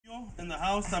in the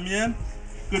house también.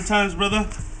 Good times, brother.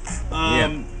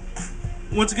 Yeah.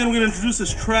 Once again, we're gonna introduce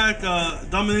this track.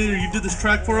 Dominator, you did this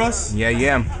track for us.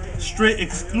 Yeah. Straight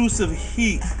exclusive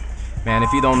heat. Man,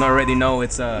 if you don't already know,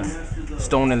 it's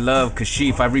Stone in Love,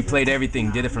 Kashif. I replayed everything,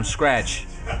 did it from scratch.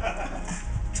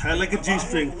 Tight like a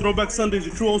G-string. Throwback Sundays,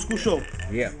 your true old school show.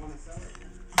 Yeah.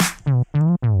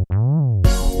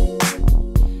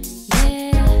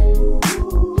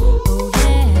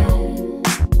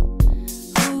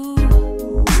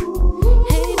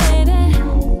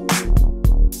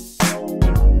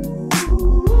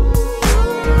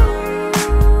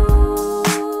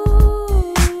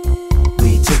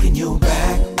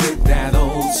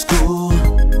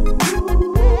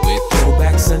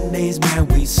 Man,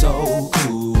 we so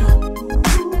cool.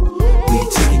 We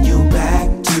taking you back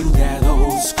to that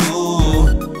old school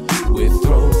with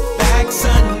Throwback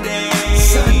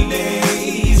Sundays.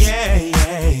 Yeah.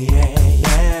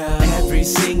 Every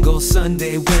single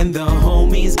Sunday when the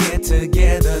homies get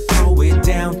together, throw it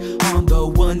down on the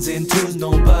ones and twos.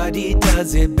 Nobody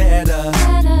does it better.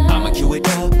 I'ma cue it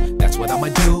up, that's what I'ma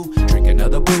do. Drink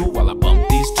another brew while I bump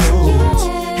these tunes.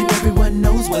 And everyone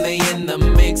knows when they in the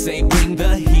mix, they bring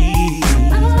the heat.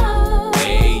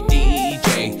 Hey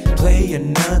DJ, play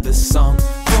another song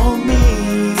for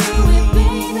me. Do it,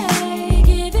 baby,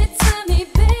 give it to me,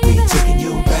 baby. We taking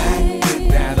you back with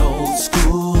that old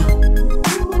school.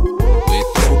 With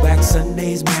Throwback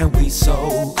Sundays, man, we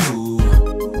so cool.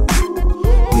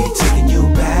 We taking you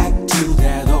back to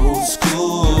that old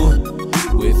school.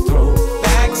 With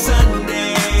Throwback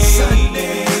Sundays.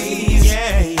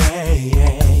 Yeah.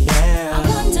 I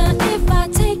wonder if I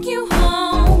take you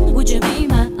home, would you be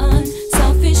my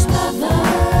unselfish lover?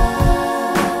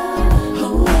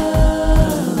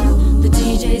 The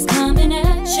DJ's coming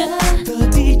at ya. The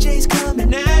DJ's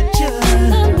coming at ya. In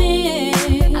the mix.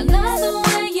 I love the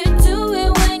way you do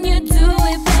it when you do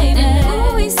it, baby. And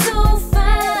ooh, he's so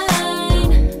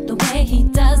fine, the way he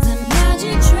does the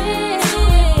magic trick.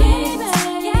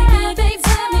 Yeah, baby,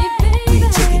 tell me, baby. We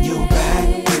taking you back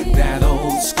with that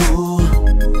old school.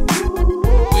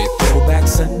 With Throwback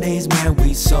Sundays, man,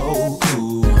 we so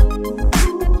cool.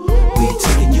 We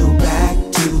taking you back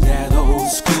to that old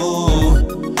school.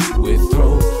 With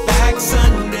Throwback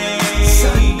Sundays.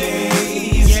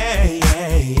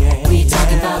 Yeah. We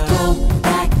talking about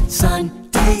Throwback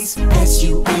Sundays,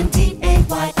 SUNDAYS.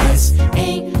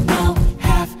 Ain't no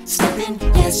half stepping,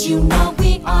 yes, you know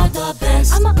we are the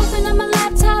best. I'ma open up my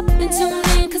laptop and tune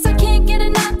in, cause I can't get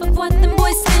enough of what them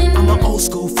boys spin. I'm an old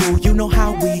school fool, you know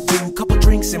how we do. Couple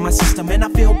drinks in my system and I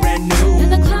feel brand new.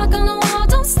 And the clock on the wall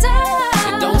don't stop,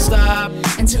 It don't stop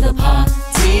until the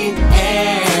party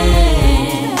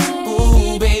ends.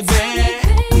 Ooh, baby.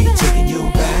 We taking you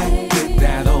back with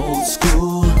that old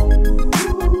school.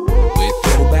 With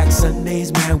Throwback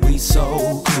Sundays, man, we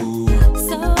so cool.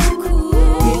 So